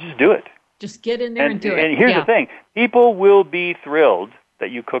there and just do it. Just get in there and do it. And here's the thing. People will be thrilled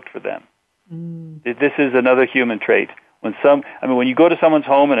that you cooked for them. This is another human trait. When you go to someone's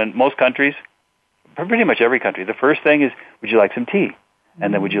home, and in most countries, pretty much every country, the first thing is, would you like some tea?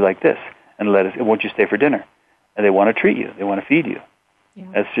 And then would you like this? And lettuce? And won't you stay for dinner? And they want to treat you. They want to feed you. Yeah.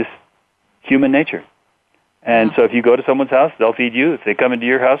 That's just human nature. And so if you go to someone's house, they'll feed you. If they come into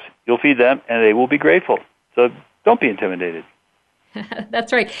your house, you'll feed them, and they will be grateful. So don't be intimidated.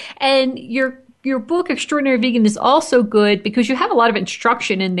 That's right. And your book, Extraordinary Vegan, is also good because you have a lot of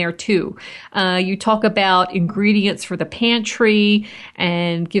instruction in there, too. You talk about ingredients for the pantry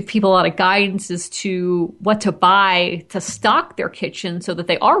and give people a lot of guidance as to what to buy to stock their kitchen so that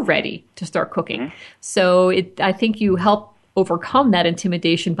they are ready to start cooking. Mm-hmm. So I think you help overcome that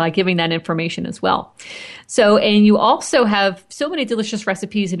intimidation by giving that information as well. So, and you also have so many delicious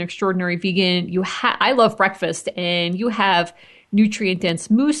recipes in Extraordinary Vegan. I love breakfast, and you have nutrient-dense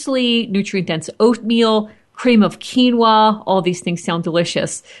muesli, nutrient-dense oatmeal, cream of quinoa. All these things sound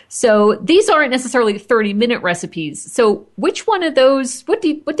delicious. So these aren't necessarily 30-minute recipes. So which one of those, what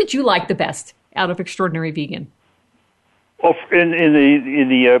did you like the best out of Extraordinary Vegan? Oh, in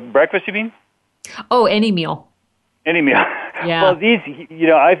the breakfast, you mean? Oh, any meal. Any meal. Yeah. Well, these,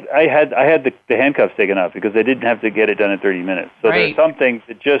 I had the handcuffs taken off because I didn't have to get it done in 30 minutes. So There's some things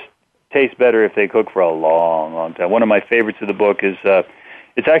that just taste better if they cook for a long, long time. One of my favorites of the book is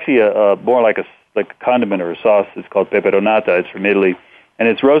it's actually a more like a condiment or a sauce. It's called peperonata. It's from Italy, and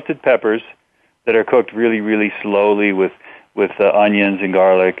it's roasted peppers that are cooked really, really slowly with onions and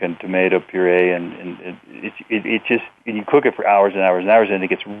garlic and tomato puree, and it just, and you cook it for hours and hours and hours, and it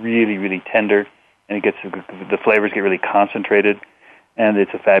gets really, really tender. And the flavors get really concentrated, and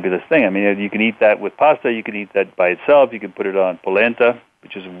it's a fabulous thing. I mean, you can eat that with pasta. You can eat that by itself. You can put it on polenta,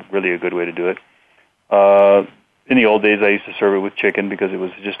 which is really a good way to do it. In the old days, I used to serve it with chicken because it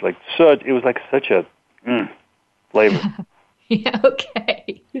was just like such a flavor. Yeah,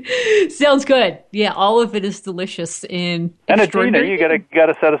 okay. Sounds good. Yeah, all of it is delicious in Extraordinary. And you got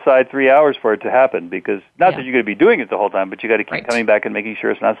to set aside 3 hours for it to happen, because not that you're going to be doing it the whole time, but you got to keep coming back and making sure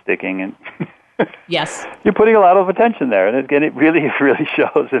it's not sticking. And yes, you're putting a lot of attention there, and again, it really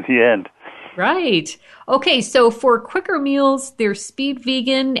shows in the end. Right. Okay, so for quicker meals, there's Speed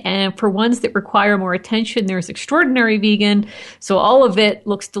Vegan, and for ones that require more attention, there's Extraordinary Vegan. So all of it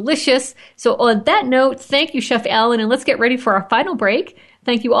looks delicious. So on that note, thank you, Chef Alan, and let's get ready for our final break.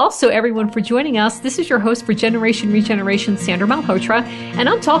 Thank you also, everyone, for joining us. This is your host for Generation Regeneration, Sandra Malhotra, and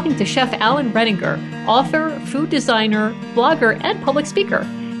I'm talking to Chef Alan Roettinger, author, food designer, blogger, and public speaker.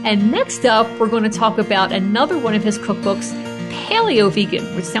 And next up, we're going to talk about another one of his cookbooks, Paleo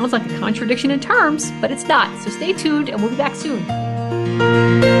Vegan, which sounds like a contradiction in terms, but it's not. So stay tuned, and we'll be back soon.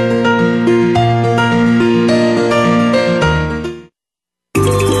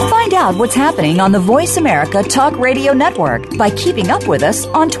 Find out what's happening on the Voice America Talk Radio Network by keeping up with us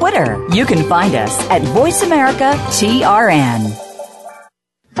on Twitter. You can find us at Voice America TRN.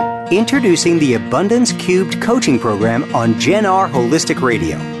 Introducing the Abundance Cubed coaching program on Gen R Holistic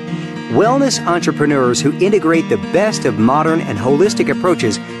Radio. Wellness entrepreneurs who integrate the best of modern and holistic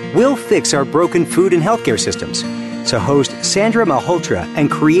approaches will fix our broken food and healthcare systems. So host Sandra Malhotra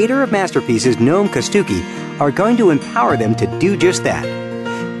and creator of masterpieces Noam Kostuki are going to empower them to do just that.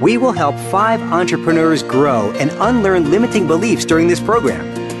 We will help 5 entrepreneurs grow and unlearn limiting beliefs during this program.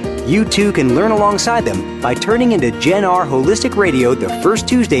 You too can learn alongside them by turning into Gen R Holistic Radio the first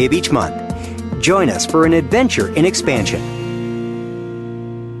Tuesday of each month. Join us for an adventure in expansion.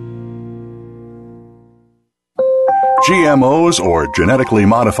 GMOs, or genetically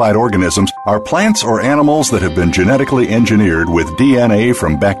modified organisms, are plants or animals that have been genetically engineered with DNA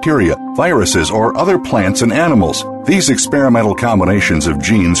from bacteria, viruses, or other plants and animals. These experimental combinations of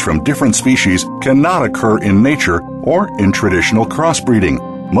genes from different species cannot occur in nature or in traditional crossbreeding.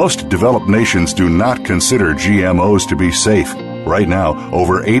 Most developed nations do not consider GMOs to be safe. Right now,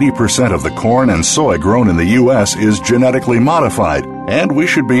 over 80% of the corn and soy grown in the U.S. is genetically modified, and we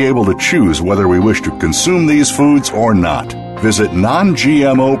should be able to choose whether we wish to consume these foods or not. Visit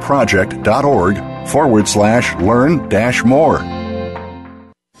nongmoproject.org/learn-more.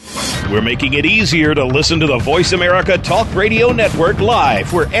 We're making it easier to listen to the Voice America Talk Radio Network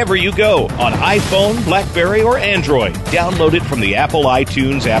live wherever you go on iPhone, BlackBerry, or Android. Download it from the Apple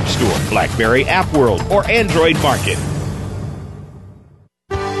iTunes App Store, BlackBerry App World, or Android Market.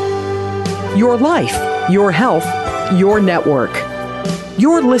 Your life, your health, your network.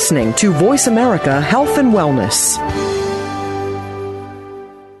 You're listening to Voice America Health and Wellness.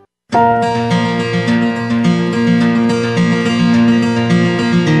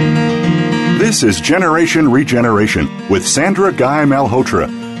 This is Generation Regeneration with Sandra Guy Malhotra.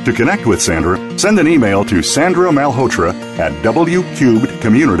 To connect with Sandra, send an email to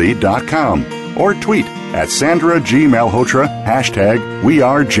sandramalhotra@wcubedcommunity.com or tweet at Sandra G. Malhotra,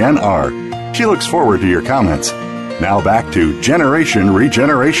 #WeAreGenR. She looks forward to your comments. Now back to Generation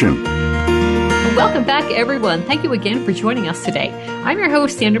Regeneration. Welcome back, everyone. Thank you again for joining us today. I'm your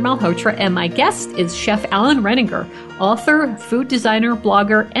host, Sandra Malhotra, and my guest is Chef Alan Roettinger, author, food designer,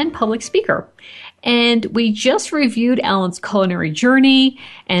 blogger, and public speaker. And we just reviewed Alan's culinary journey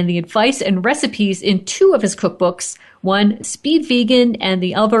and the advice and recipes in 2 of his cookbooks, one Speed Vegan and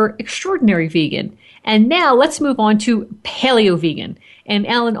the other Extraordinary Vegan. And now let's move on to Paleo Vegan. And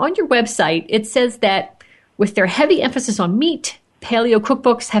Alan, on your website, it says that with their heavy emphasis on meat, paleo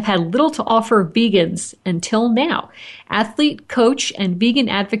cookbooks have had little to offer vegans until now. Athlete, coach, and vegan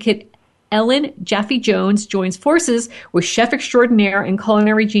advocate Ellen Jaffe-Jones joins forces with chef extraordinaire and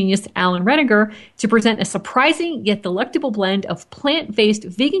culinary genius Alan Roettinger to present a surprising yet delectable blend of plant-based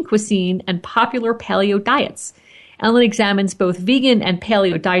vegan cuisine and popular paleo diets. Ellen examines both vegan and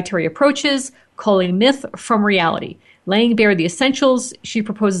paleo dietary approaches, calling myth from reality. Laying bare the essentials, she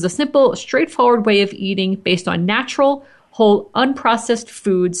proposes a simple, straightforward way of eating based on natural, whole, unprocessed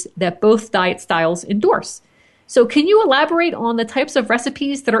foods that both diet styles endorse. So can you elaborate on the types of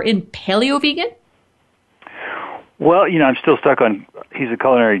recipes that are in Paleo Vegan? Well, I'm still stuck on he's a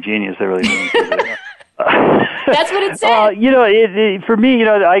culinary genius. I really didn't. That's what it said. For me,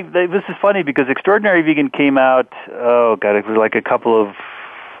 this is funny because Extraordinary Vegan came out, it was like a couple of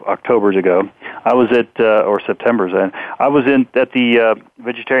Octobers ago. I was at, or September's then, I was at the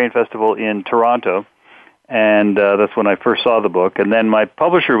Vegetarian Festival in Toronto, and that's when I first saw the book. And then my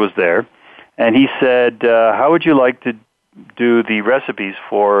publisher was there, and he said, how would you like to do the recipes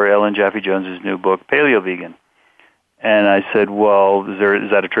for Ellen Jaffe-Jones's new book, Paleo Vegan? And I said, well, is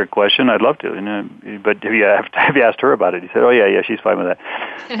that a trick question? I'd love to. But have you asked her about it? He said, oh, yeah, she's fine with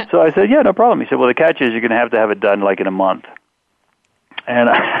that. So I said, yeah, no problem. He said, well, the catch is you're going to have it done like in a month. And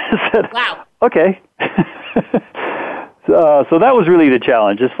I said, wow. Okay. So that was really the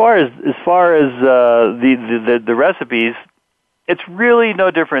challenge. As far as the recipes, it's really no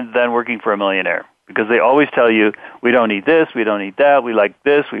different than working for a millionaire because they always tell you, we don't eat this, we don't eat that, we like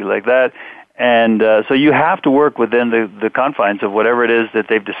this, we like that. And so you have to work within the confines of whatever it is that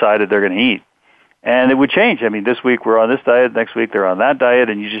they've decided they're going to eat. And it would change. I mean, this week we're on this diet, next week they're on that diet,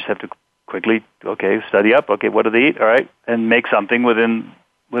 and you just have to quickly, study up, what do they eat, all right, and make something within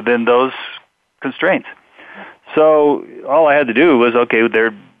those constraints. So all I had to do was,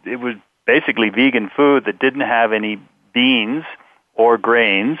 it was basically vegan food that didn't have any beans or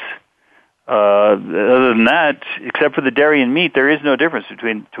grains. Other than that, except for the dairy and meat, there is no difference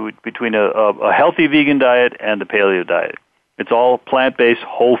between a healthy vegan diet and the paleo diet. It's all plant-based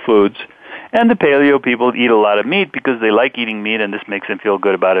whole foods. And the paleo people eat a lot of meat because they like eating meat, and this makes them feel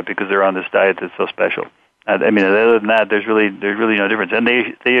good about it because they're on this diet that's so special. I mean, other than that, there's really no difference. And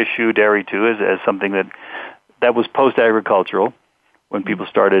they eschew dairy too as something that was post-agricultural when people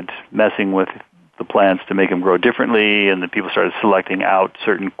started messing with the plants to make them grow differently, and then people started selecting out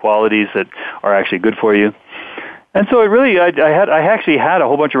certain qualities that are actually good for you. And so it really, I actually had a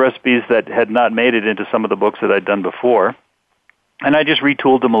whole bunch of recipes that had not made it into some of the books that I'd done before, and I just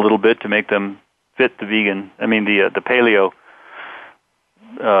retooled them a little bit to make them fit the paleo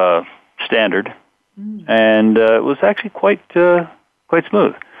standard, and it was actually quite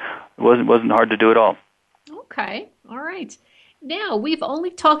smooth. It wasn't hard to do at all. Okay, all right. Now, we've only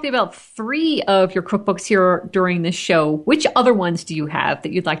talked about 3 of your cookbooks here during this show. Which other ones do you have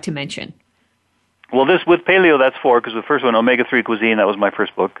that you'd like to mention? Well, with paleo, that's 4, because the first one, Omega-3 Cuisine, that was my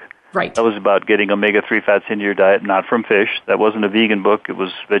first book. Right. That was about getting omega-3 fats into your diet, not from fish. That wasn't a vegan book. It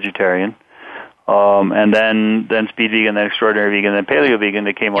was vegetarian. And then Speed Vegan, then Extraordinary Vegan, then Paleo Vegan.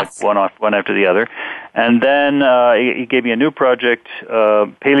 They came like one after the other. And then he gave me a new project,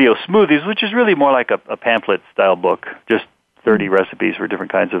 Paleo Smoothies, which is really more like a pamphlet-style book, just 30 recipes for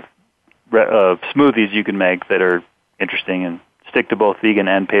different kinds of smoothies you can make that are interesting and stick to both vegan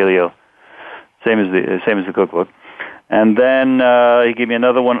and paleo, same as the cookbook. And then he gave me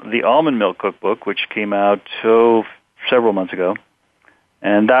another one, the Almond Milk Cookbook, which came out several months ago.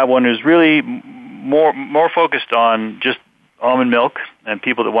 And that one is really more focused on just almond milk and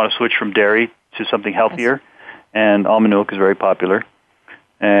people that want to switch from dairy to something healthier. And almond milk is very popular.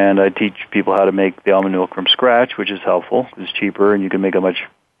 And I teach people how to make the almond milk from scratch, which is helpful. It's cheaper, and you can make a much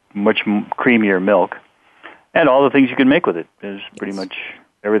creamier milk. And all the things you can make with it is pretty much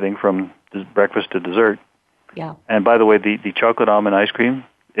everything from breakfast to dessert. Yeah. And by the way, the chocolate almond ice cream,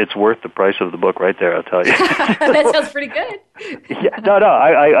 it's worth the price of the book right there, I'll tell you. That sounds pretty good. Yeah, no,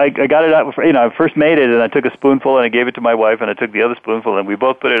 I got it out. I first made it, and I took a spoonful, and I gave it to my wife, and I took the other spoonful, and we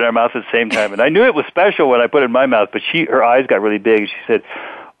both put it in our mouth at the same time. And I knew it was special when I put it in my mouth, but her eyes got really big, and she said,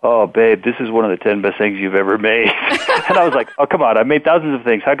 "Oh, babe, this is one of the 10 best things you've ever made." And I was like, "Oh, come on, I've made thousands of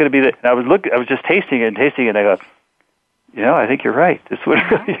things. How could it be that?" And I was just tasting it, and I go, I think you're right. This is what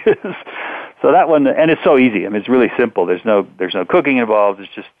it really is. So that one, and it's so easy. I mean, it's really simple. There's no cooking involved.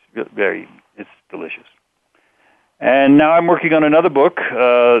 It's just it's delicious. And now I'm working on another book,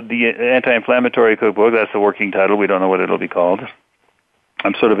 the Anti-Inflammatory Cookbook. That's the working title. We don't know what it'll be called.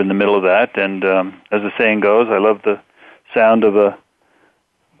 I'm sort of in the middle of that, and as the saying goes, I love the sound of a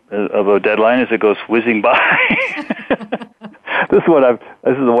deadline as it goes whizzing by. This is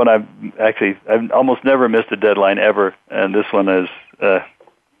the one I've almost never missed a deadline ever, and this one is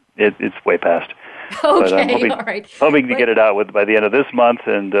it's way past. Okay, but I'm hoping to get it out by the end of this month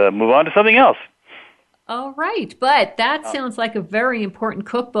and move on to something else. All right, but that sounds like a very important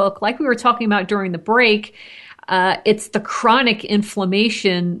cookbook. Like we were talking about during the break, it's the chronic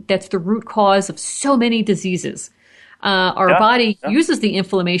inflammation that's the root cause of so many diseases. Our body uses the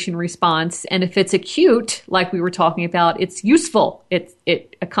inflammation response, and if it's acute, like we were talking about, it's useful.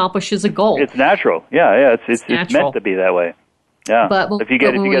 It accomplishes a goal. It's natural. Yeah. It's meant to be that way. Yeah. But if you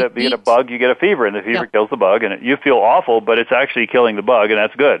get a bug, you get a fever, and the fever kills the bug, and you feel awful, but it's actually killing the bug, and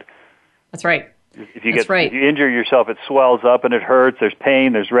that's good. That's right. If you injure yourself, it swells up and it hurts. There's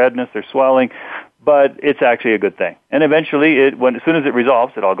pain, there's redness, there's swelling, but it's actually a good thing. And eventually, as soon as it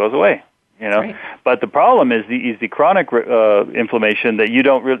resolves, it all goes away. Right. But the problem is the chronic inflammation that you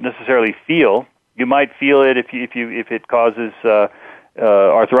don't necessarily feel. You might feel it if it causes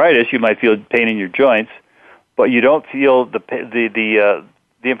arthritis. You might feel pain in your joints, but you don't feel the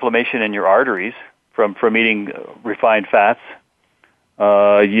inflammation in your arteries from eating refined fats.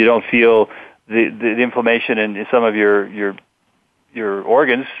 You don't feel the inflammation in some of your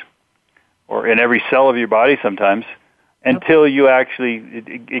organs or in every cell of your body sometimes. Until you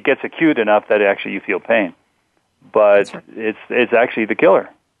it gets acute enough that actually you feel pain, but it's actually the killer,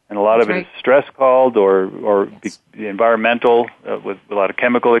 and a lot of it is stress called or environmental with a lot of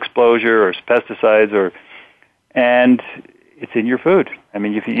chemical exposure or pesticides and it's in your food. I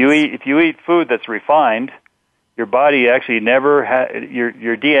mean, if you eat food that's refined, your body actually never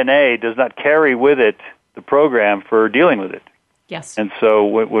your DNA does not carry with it the program for dealing with it. Yes. And so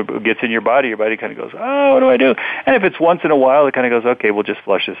when it gets in your body kind of goes, oh, what do I do? And if it's once in a while, it kind of goes, okay, we'll just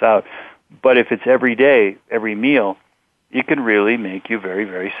flush this out. But if it's every day, every meal, it can really make you very,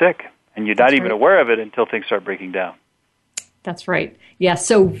 very sick. And you're not even aware of it until things start breaking down. That's right. Yeah,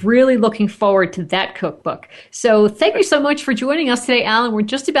 so really looking forward to that cookbook. So thank you so much for joining us today, Alan. We're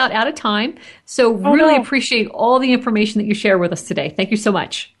just about out of time. So really appreciate all the information that you share with us today. Thank you so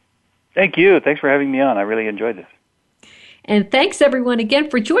much. Thank you. Thanks for having me on. I really enjoyed this. And thanks everyone again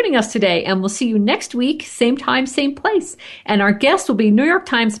for joining us today. And we'll see you next week, same time, same place. And our guest will be New York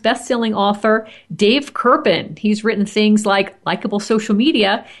Times bestselling author Dave Kerpen. He's written things like Likeable Social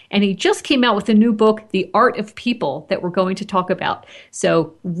Media, and he just came out with a new book, The Art of People, that we're going to talk about.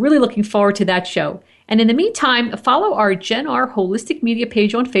 So really looking forward to that show. And in the meantime, follow our Gen R Holistic Media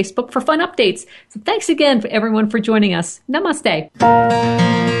page on Facebook for fun updates. So thanks again for everyone for joining us. Namaste.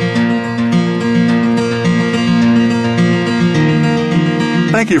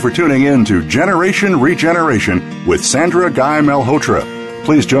 Thank you for tuning in to Generation Regeneration with Sandra Guy Malhotra.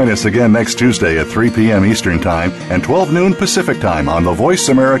 Please join us again next Tuesday at 3 p.m. Eastern Time and 12 noon Pacific Time on the Voice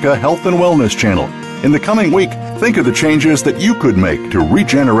America Health and Wellness Channel. In the coming week, think of the changes that you could make to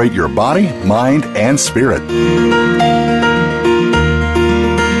regenerate your body, mind, and spirit.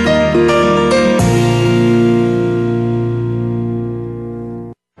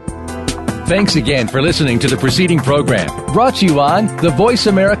 Thanks again for listening to the preceding program, brought to you on the Voice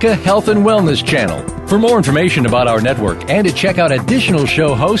America Health and Wellness Channel. For more information about our network and to check out additional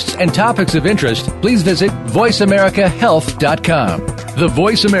show hosts and topics of interest, please visit voiceamericahealth.com. The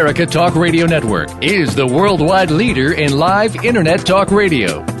Voice America Talk Radio Network is the worldwide leader in live Internet talk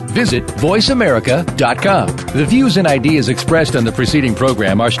radio. Visit voiceamerica.com. The views and ideas expressed on the preceding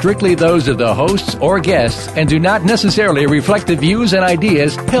program are strictly those of the hosts or guests and do not necessarily reflect the views and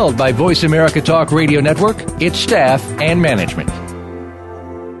ideas held by Voice America Talk Radio Network, its staff, and management.